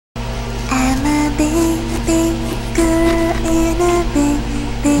big, big girl in a big,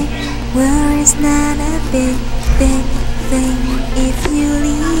 big world. It's not a big, big thing if you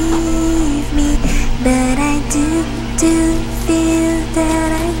leave me, but I do feel that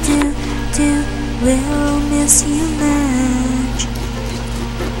I do will miss you much,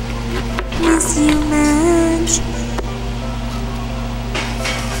 miss you much.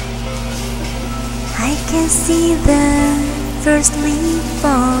 I can see the first leaf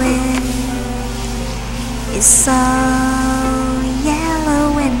falling. It's so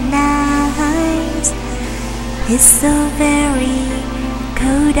yellow and nice. It's so very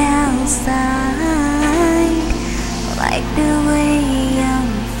cold outside. Like the way I'm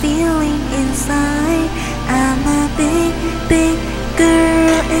feeling inside. I'm a big, big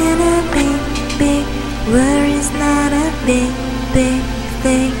girl in a big, big world. It's not a big, big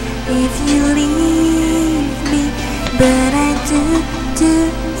thing if you leave me, but I do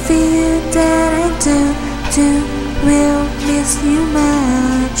feel that I do will miss you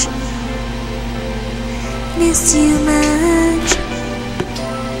much, miss you much.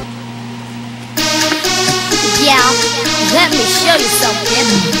 Yeah, let me show you something.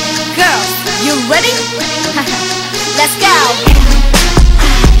 Girls, you ready? Let's go.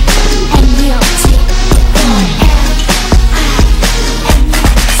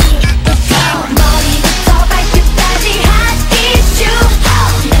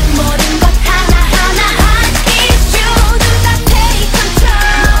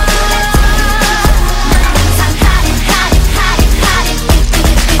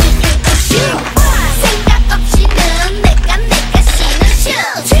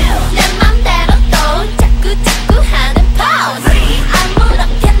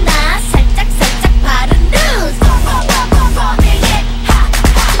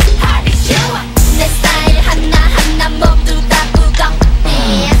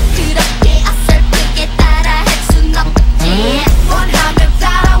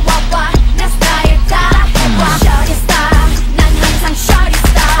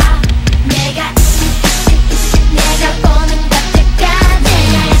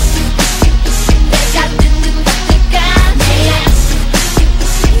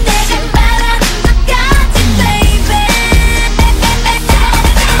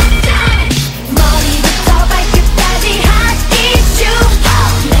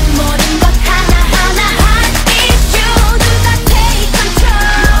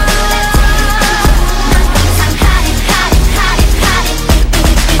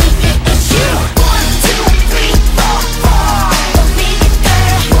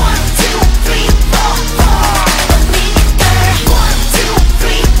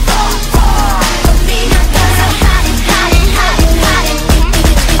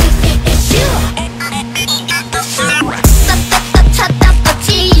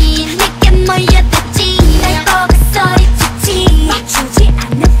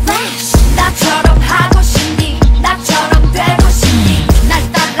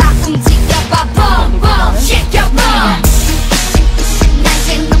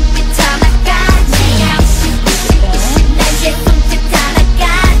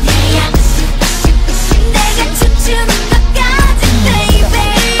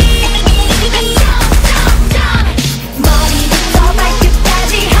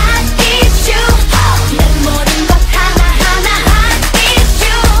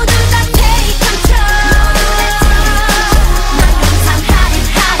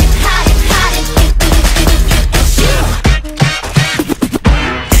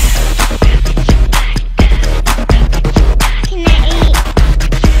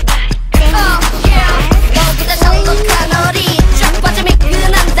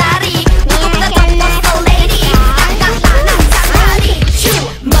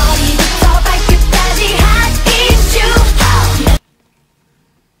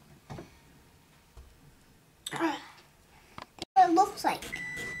 It looks like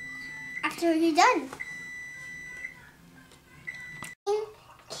after you're done.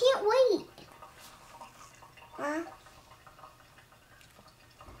 Can't wait.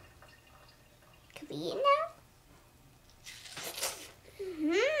 Could we eat now?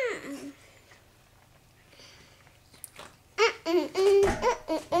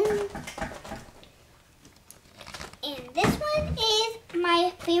 And this one is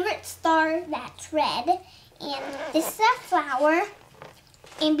my favorite star that's red. And this is a flower.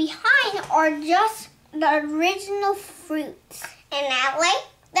 And behind are just the original fruits. And I like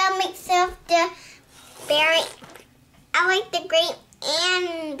the mix of the berry. I like the grape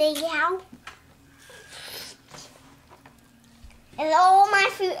and the yellow. And all my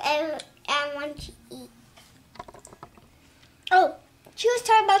fruit I want to eat. Oh, she was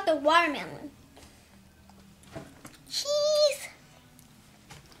talking about the watermelon. cheese.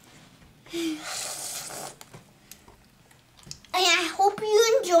 And I hope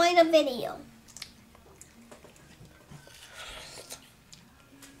you enjoyed the video.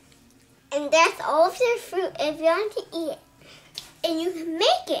 And that's all of your fruit if you want to eat it. And you can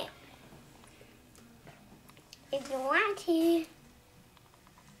make it if you want to.